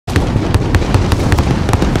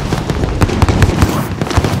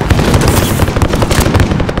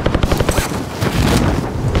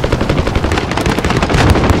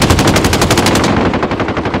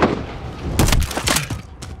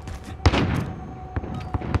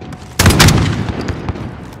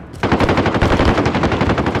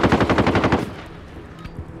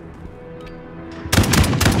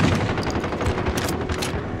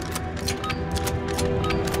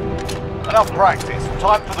Enough practice.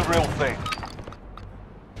 Time for the real thing.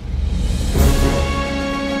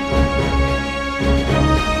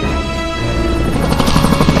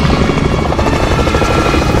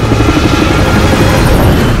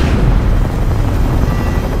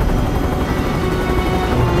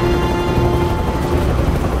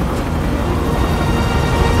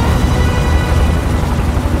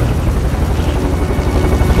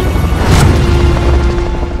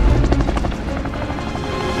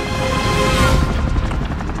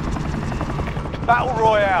 Battle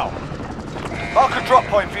Royale. Mark a drop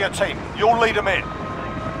point for your team. You'll lead them in.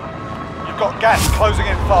 You've got gas closing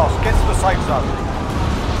in fast. Get to the safe zone.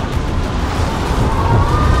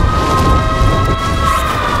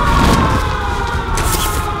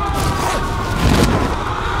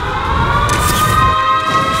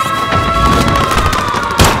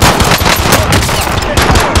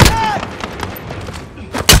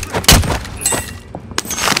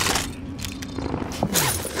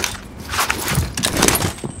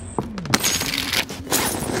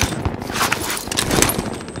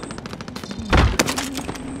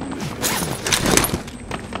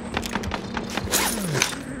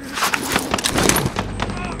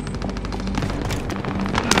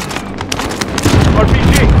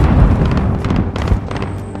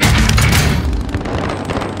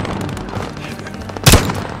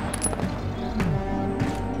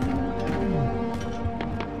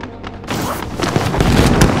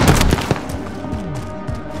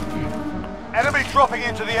 Enemy dropping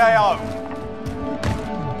into the AO.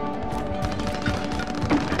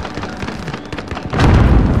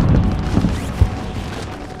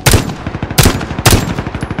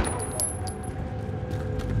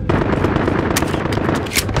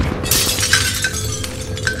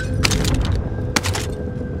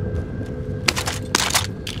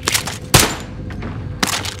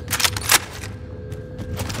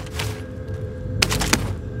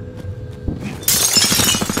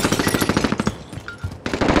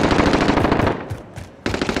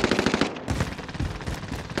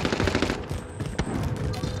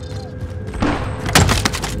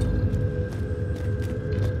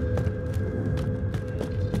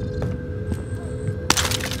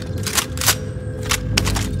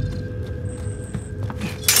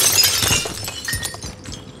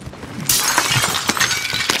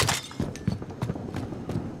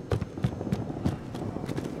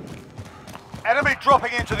 Enemy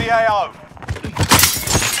dropping into the AO.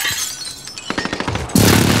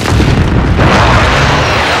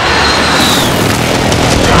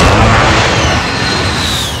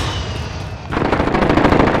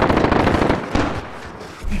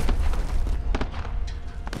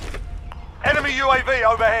 Enemy UAV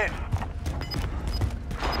overhead.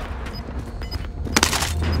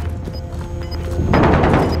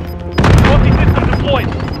 Multi-system deployed.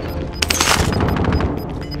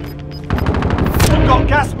 Got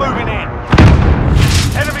gas moving in.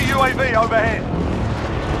 Enemy UAV overhead.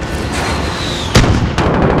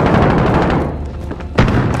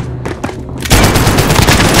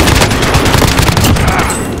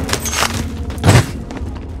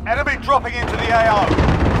 Enemy dropping into the AO.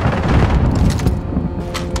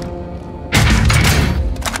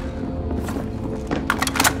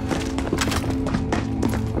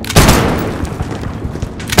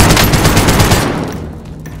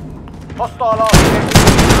 Hostile architect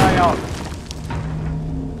in the AO.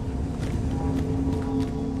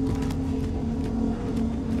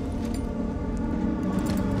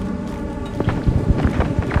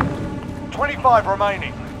 "25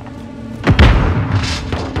 remaining.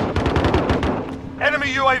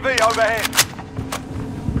 Enemy UAV overhead.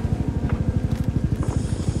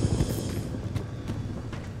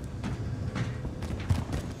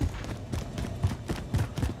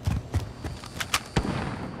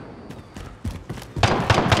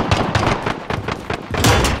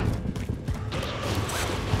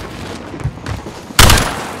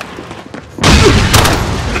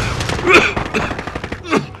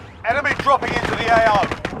 Enemy dropping into the AO.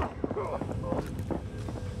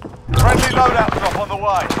 Friendly loadout drop on the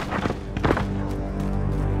way.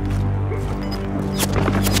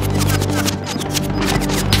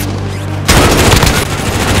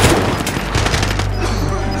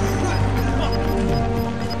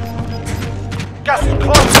 Gas is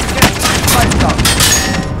close. Get to the safe zone.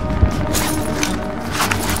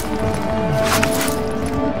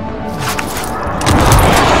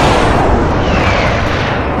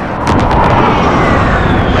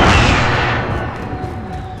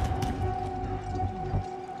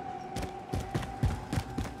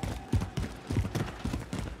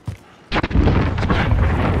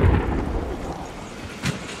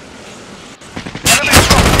 Enemy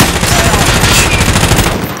dropping into the AO.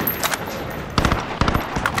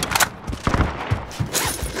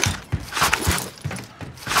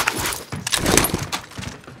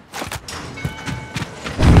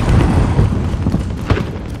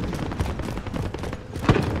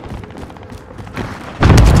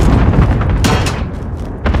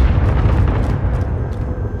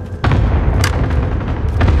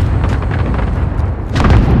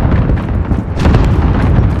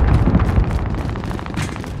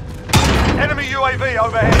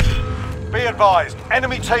 Be advised,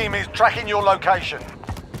 enemy team is tracking your location.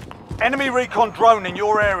 Enemy recon drone in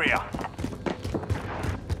your area.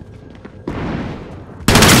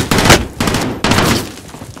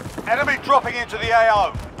 Enemy dropping into the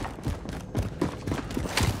AO.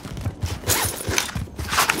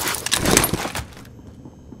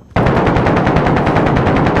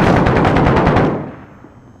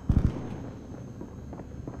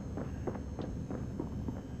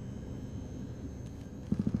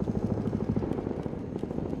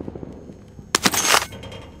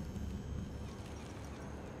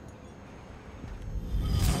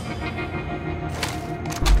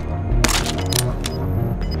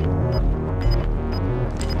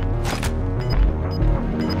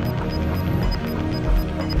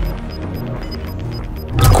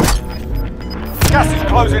 Gas is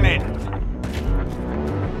closing in.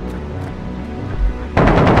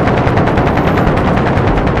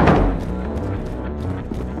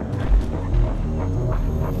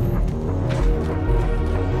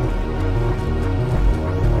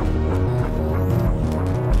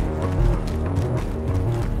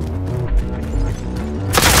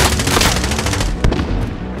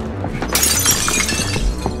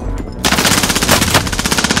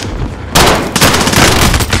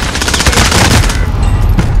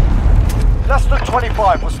 That's the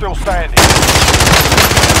 25 was still standing.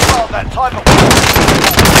 Well, that type of